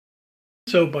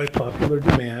So by popular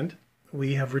demand,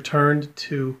 we have returned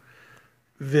to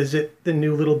visit the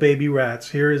new little baby rats.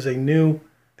 Here is a new,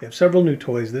 they have several new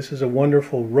toys. This is a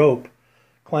wonderful rope,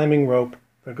 climbing rope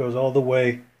that goes all the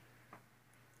way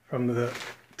from the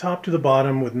top to the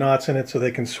bottom with knots in it so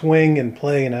they can swing and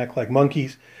play and act like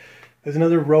monkeys. There's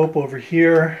another rope over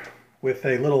here with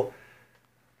a little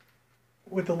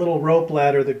rope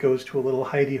ladder that goes to a little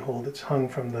hidey hole that's hung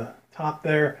from the top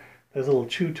there. There's little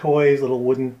chew toys, little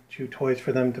wooden chew toys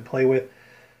for them to play with.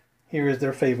 Here is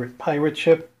their favorite pirate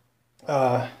ship,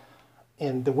 and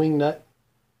the wing nut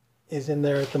is in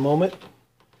there at the moment.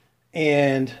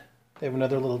 And they have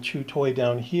another little chew toy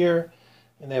down here,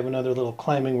 and they have another little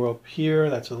climbing rope here.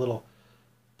 That's a little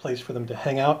place for them to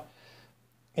hang out.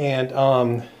 And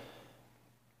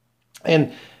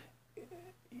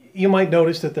you might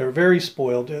notice that they're very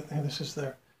spoiled. This is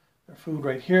their food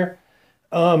right here.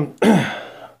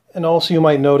 And also you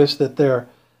might notice that their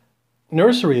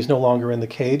nursery is no longer in the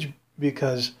cage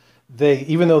because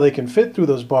even though they can fit through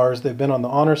those bars, they've been on the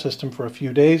honor system for a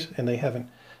few days and they haven't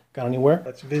gone anywhere.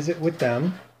 Let's visit with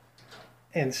them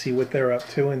and see what they're up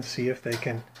to and see if they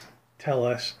can tell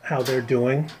us how they're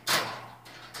doing.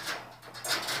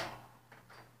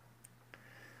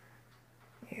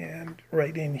 And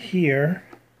right in here,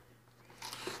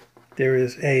 there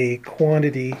is a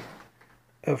quantity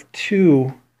of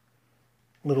 2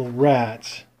 little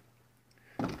rats,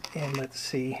 and let's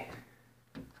see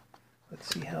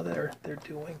how they're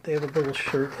doing. They have a little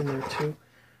shirt in there too.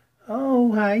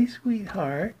 Oh, hi,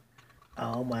 sweetheart.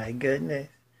 Oh my goodness.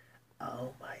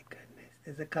 Oh my goodness.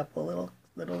 There's a couple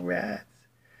little rats.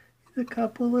 There's a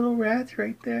couple little rats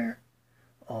right there.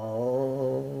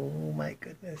 Oh my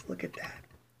goodness. Look at that.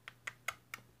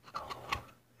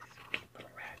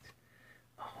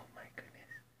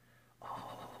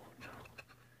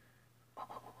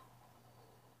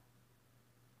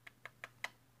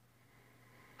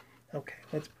 Okay,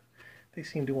 they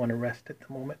seem to want to rest at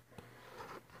the moment.